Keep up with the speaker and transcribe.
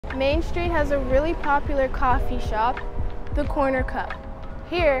Main Street has a really popular coffee shop, the Corner Cup.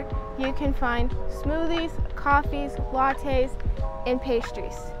 Here, you can find smoothies, coffees, lattes, and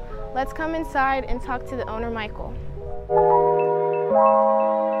pastries. Let's come inside and talk to the owner, Michael.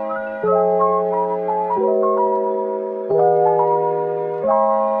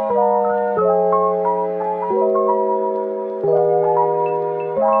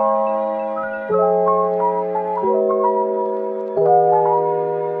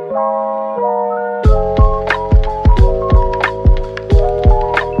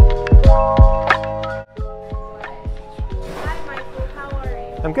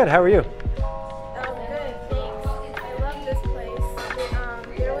 I'm good. How are you? Good, thanks. I love this place.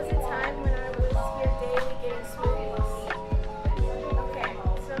 There was a time when I was here daily getting smoothies. Okay,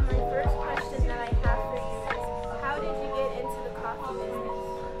 so my first question that I have for you is, how did you get into the coffee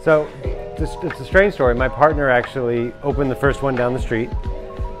business? So, it's a strange story. My partner actually opened the first one down the street.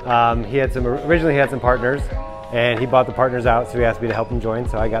 Originally he had some partners, and he bought the partners out, so he asked me to help him join,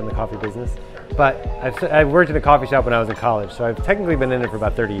 so I got in the coffee business. But I've worked in a coffee shop when I was in college, so I've technically been in it for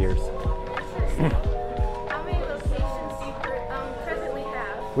about 30 years. How many locations do you presently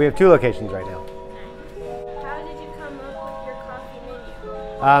have? We have 2 locations right now. How did you come up with your coffee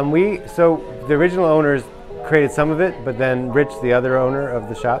menu? So the original owners created some of it, but then Rich, the other owner of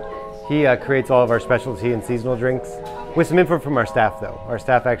the shop, he creates all of our specialty and seasonal drinks with some input from our staff though. Our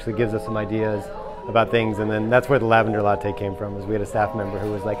staff actually gives us some ideas about things, and then that's where the lavender latte came from. Is we had a staff member who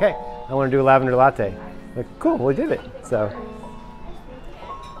was like, "Hey, I want to do a lavender latte." Like, cool, we did it. So.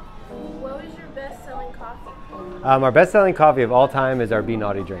 What was your best-selling coffee? Our best-selling coffee of all time is our Be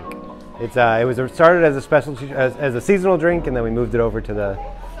Naughty drink. It started as a specialty, as a seasonal drink, and then we moved it over to the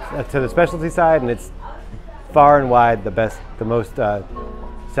specialty side, and it's far and wide the most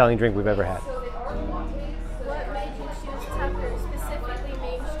selling drink we've ever had. What made you choose Tucker, specifically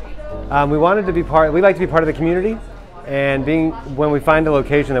Main Street? We wanted to be we like to be part of the community, and when we find a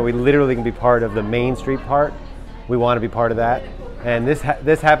location that we literally can be part of the Main Street part, we want to be part of that. And this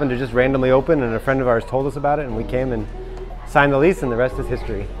happened to just randomly open, and a friend of ours told us about it, and we came and signed the lease, and the rest is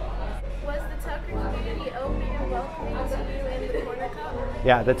history. Was the Tucker community open and welcoming to you in the Corner Cup?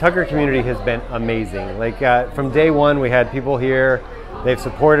 Yeah, the Tucker community has been amazing. Like from day one, we had people here. They've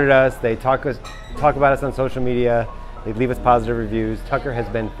supported us. They talk about us on social media. They leave us positive reviews. Tucker has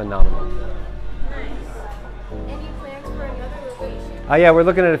been phenomenal. Nice. Any plans for another location? Yeah, we're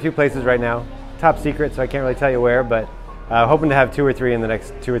looking at a few places right now. Top secret, so I can't really tell you where, but hoping to have 2 or 3 in the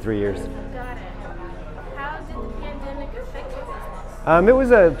next 2 or 3 years. Got it. How did the pandemic affect your business? It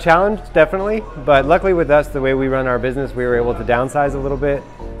was a challenge, definitely, but luckily with us, the way we run our business, we were able to downsize a little bit,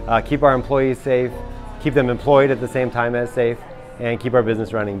 keep our employees safe, keep them employed at the same time as safe, and keep our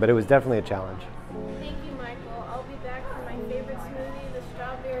business running, but it was definitely a challenge. Thank you, Michael. I'll be back for my favorite smoothie, the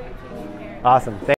strawberry peach pear. Awesome.